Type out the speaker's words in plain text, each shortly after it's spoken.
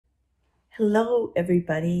Hello,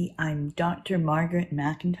 everybody. I'm Dr. Margaret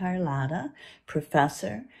McIntyre Latta,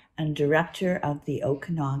 professor and director of the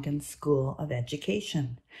Okanagan School of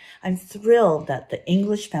Education. I'm thrilled that the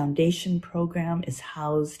English Foundation program is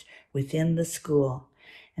housed within the school,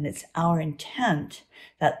 and it's our intent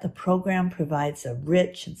that the program provides a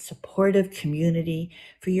rich and supportive community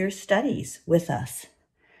for your studies with us.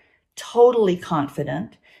 Totally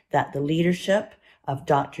confident that the leadership of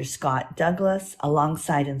Dr. Scott Douglas,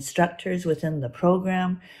 alongside instructors within the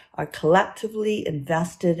program, are collectively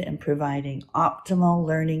invested in providing optimal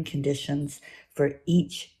learning conditions for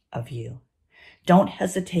each of you. Don't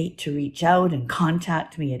hesitate to reach out and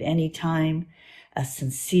contact me at any time. A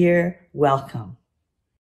sincere welcome.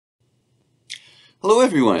 Hello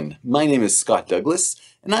everyone, my name is Scott Douglas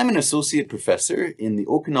and I'm an associate professor in the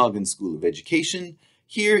Okanagan School of Education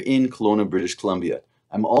here in Kelowna, British Columbia.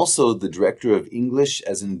 I'm also the Director of English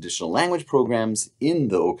as an Additional Language Programs in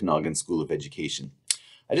the Okanagan School of Education.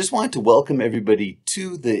 I just wanted to welcome everybody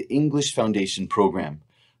to the English Foundation program.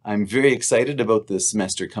 I'm very excited about the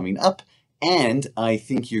semester coming up, and I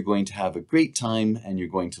think you're going to have a great time and you're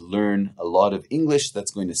going to learn a lot of English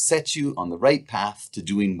that's going to set you on the right path to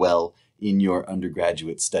doing well in your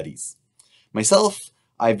undergraduate studies. Myself,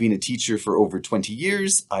 I've been a teacher for over 20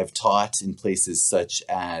 years. I've taught in places such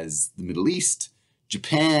as the Middle East,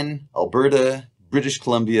 Japan, Alberta, British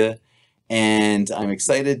Columbia, and I'm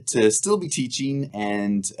excited to still be teaching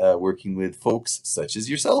and working with folks such as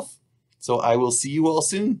yourself. So I will see you all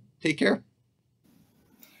soon. Take care.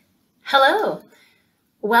 Hello,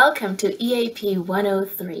 welcome to EAP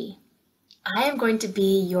 103. I am going to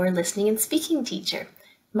be your listening and speaking teacher.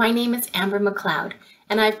 My name is Amber McLeod,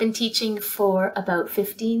 and I've been teaching for about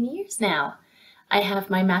 15 years now. I have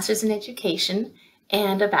my Master's in Education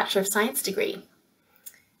and a Bachelor of Science degree.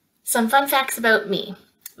 Some fun facts about me.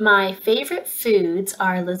 My favorite foods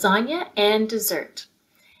are lasagna and dessert,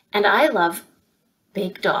 and I love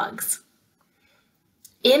big dogs.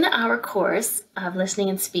 In our course of listening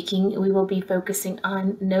and speaking, we will be focusing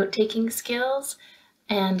on note-taking skills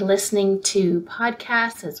and listening to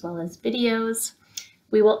podcasts as well as videos.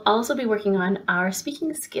 We will also be working on our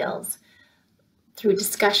speaking skills through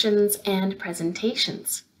discussions and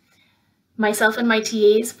presentations. Myself and my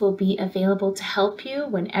TAs will be available to help you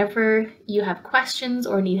whenever you have questions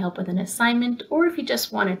or need help with an assignment, or if you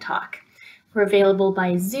just want to talk. We're available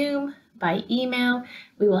by Zoom, by email.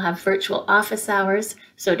 We will have virtual office hours,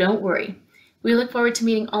 so don't worry. We look forward to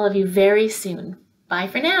meeting all of you very soon. Bye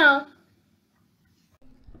for now.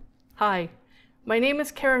 Hi, my name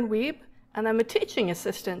is Karen Wiebe, and I'm a teaching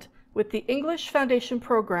assistant with the English Foundation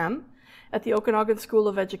program at the Okanagan School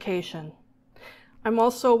of Education. I'm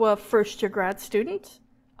also a first-year grad student.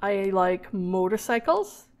 I like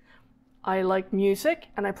motorcycles, I like music,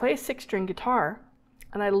 and I play a 6-string guitar,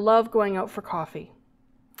 and I love going out for coffee.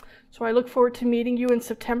 So I look forward to meeting you in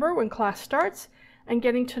September when class starts and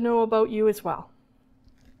getting to know about you as well.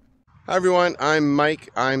 Hi everyone, I'm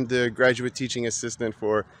Mike. I'm the graduate teaching assistant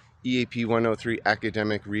for EAP 103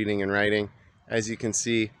 Academic Reading and Writing. As you can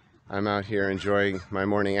see, I'm out here enjoying my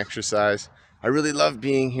morning exercise. I really love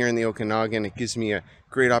being here in the Okanagan. It gives me a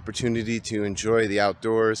great opportunity to enjoy the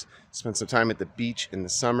outdoors, spend some time at the beach in the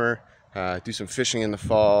summer, do some fishing in the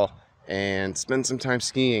fall, and spend some time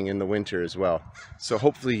skiing in the winter as well. So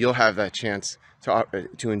hopefully you'll have that chance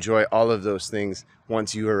to enjoy all of those things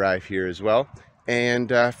once you arrive here as well. And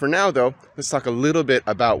for now though, let's talk a little bit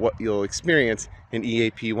about what you'll experience in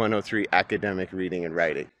EAP 103 Academic Reading and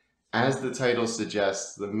Writing. As the title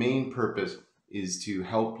suggests, the main purpose is to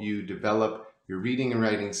help you develop your reading and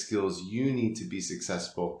writing skills you need to be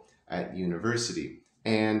successful at university.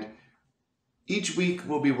 And each week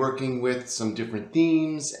we'll be working with some different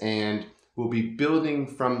themes, and we'll be building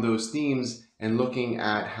from those themes and looking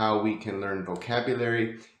at how we can learn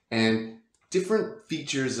vocabulary and different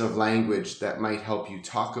features of language that might help you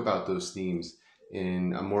talk about those themes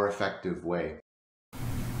in a more effective way.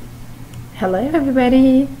 Hello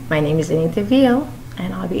everybody, my name is Anita Veal,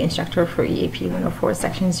 and I'll be instructor for EAP 104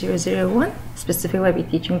 section 001. Specifically, I'll be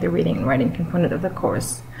teaching the reading and writing component of the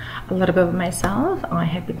course. A little bit of myself, I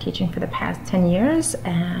have been teaching for the past 10 years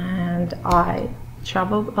and I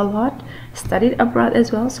traveled a lot, studied abroad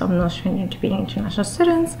as well, so I'm no stranger to being international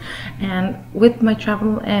students. And with my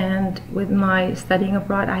travel and with my studying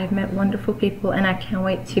abroad, I have met wonderful people, and I can't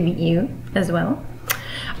wait to meet you as well.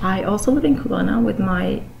 I also live in Kelowna with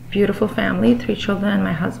my beautiful family, 3 children and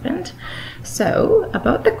my husband. So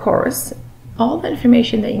about the course, all the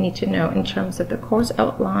information that you need to know in terms of the course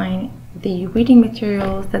outline, the reading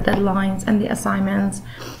materials, the deadlines and the assignments,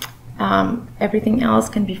 everything else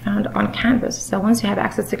can be found on Canvas. So once you have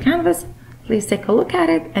access to Canvas, please take a look at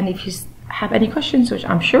it, and if you have any questions, which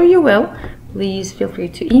I'm sure you will, please feel free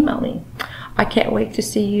to email me. I can't wait to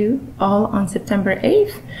see you all on September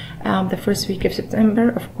 8th, the first week of September,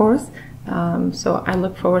 of course. So I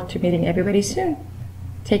look forward to meeting everybody soon.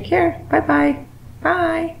 Take care. Bye-bye.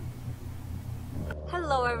 Bye.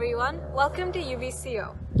 Hello everyone, welcome to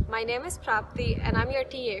UBCO. My name is Prapti and I'm your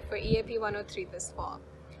TA for EAP 103 this fall.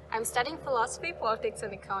 I'm studying philosophy, politics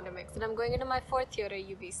and economics and I'm going into my 4th year at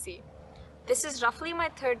UBC. This is roughly my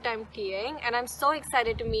 3rd time TAing and I'm so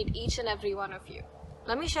excited to meet each and every one of you.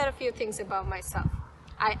 Let me share a few things about myself.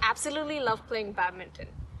 I absolutely love playing badminton.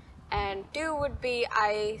 And 2 would be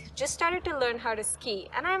I just started to learn how to ski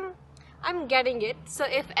and I'm getting it. So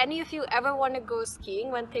if any of you ever want to go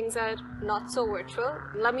skiing when things are not so virtual,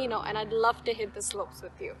 let me know and I'd love to hit the slopes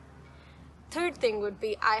with you. 3rd thing would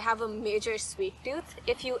be I have a major sweet tooth.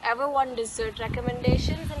 If you ever want dessert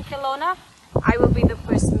recommendations in Kelowna, I will be the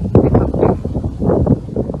person to pick up to.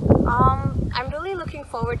 I'm really looking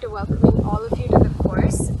forward to welcoming all of you to the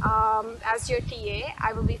course. As your TA,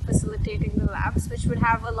 I will be facilitating the labs, which would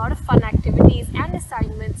have a lot of fun activities and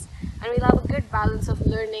assignments, and we'll have a good balance of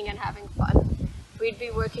learning and having fun. We'd be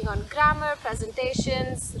working on grammar,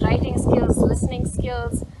 presentations, writing skills, listening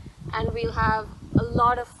skills, and we'll have a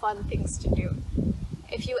lot of fun things to do.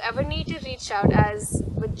 If you ever need to reach out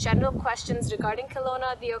with general questions regarding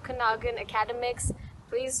Kelowna, the Okanagan, academics,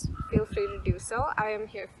 please feel free to do so. I am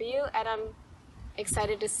here for you and I'm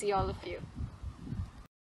excited to see all of you.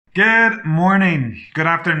 Good morning, good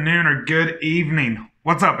afternoon, or good evening.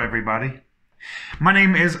 What's up, everybody? My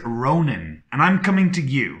name is Ronan, and I'm coming to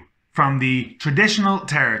you from the traditional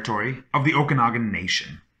territory of the Okanagan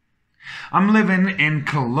Nation. I'm living in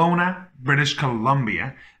Kelowna, British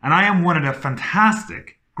Columbia, and I am one of the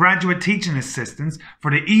fantastic graduate teaching assistants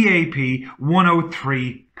for the EAP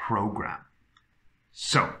 103 program.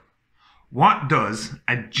 So, what does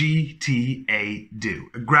a GTA do,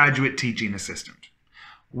 a graduate teaching assistant?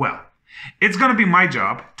 Well, it's going to be my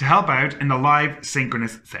job to help out in the live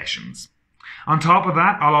synchronous sessions. On top of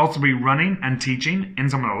that, I'll also be running and teaching in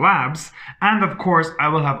some of the labs, and of course, I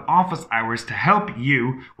will have office hours to help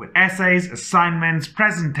you with essays, assignments,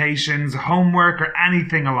 presentations, homework, or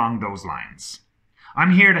anything along those lines.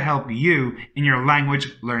 I'm here to help you in your language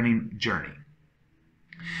learning journey.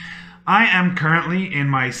 I am currently in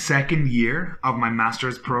my 2nd year of my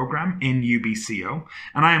master's program in UBCO,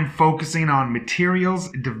 and I am focusing on materials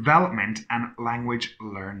development and language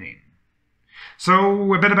learning.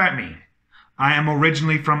 So, a bit about me. I am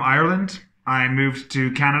originally from Ireland. I moved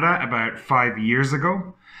to Canada about 5 years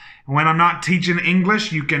ago. When I'm not teaching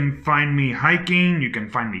English, you can find me hiking, you can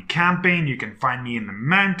find me camping, you can find me in the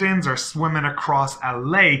mountains or swimming across a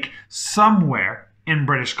lake somewhere in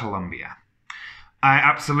British Columbia. I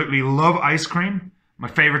absolutely love ice cream. My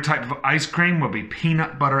favorite type of ice cream will be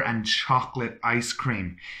peanut butter and chocolate ice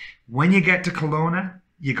cream. When you get to Kelowna,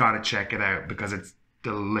 you gotta check it out because it's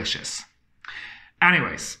delicious.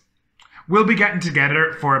 Anyways, we'll be getting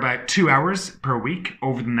together for about 2 hours per week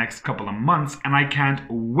over the next couple of months, and I can't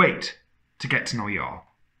wait to get to know you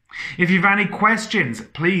all. If you have any questions,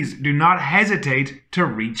 please do not hesitate to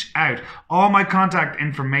reach out. All my contact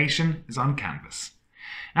information is on Canvas.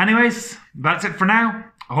 Anyways, that's it for now.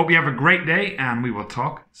 I hope you have a great day and we will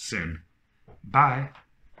talk soon. Bye.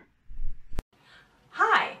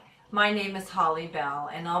 Hi, my name is Holly Bell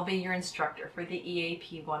and I'll be your instructor for the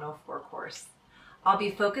EAP 104 course. I'll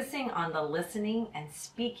be focusing on the listening and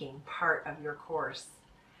speaking part of your course.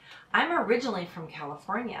 I'm originally from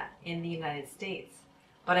California in the United States,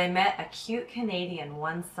 but I met a cute Canadian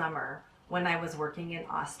one summer when I was working in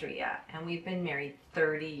Austria, and we've been married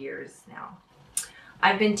 30 years now.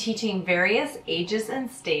 I've been teaching various ages and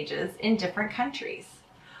stages in different countries.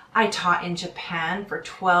 I taught in Japan for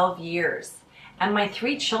 12 years, and my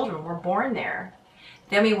 3 children were born there.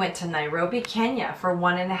 Then we went to Nairobi, Kenya for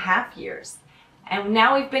 1.5 years, and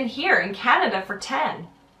now we've been here in Canada for 10.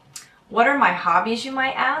 What are my hobbies, you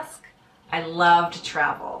might ask? I love to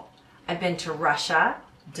travel. I've been to Russia,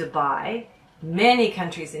 Dubai, many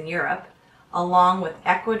countries in Europe, along with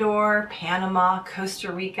Ecuador, Panama,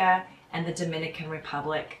 Costa Rica, and the Dominican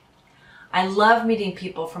Republic. I love meeting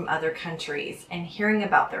people from other countries and hearing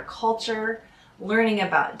about their culture, learning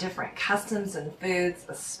about different customs and foods,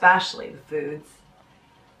 especially the foods.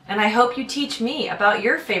 And I hope you teach me about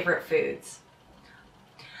your favorite foods.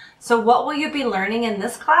 So what will you be learning in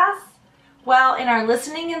this class? Well, in our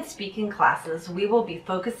listening and speaking classes, we will be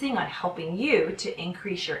focusing on helping you to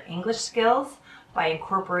increase your English skills by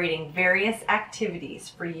incorporating various activities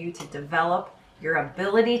for you to develop your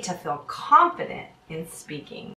ability to feel confident in speaking.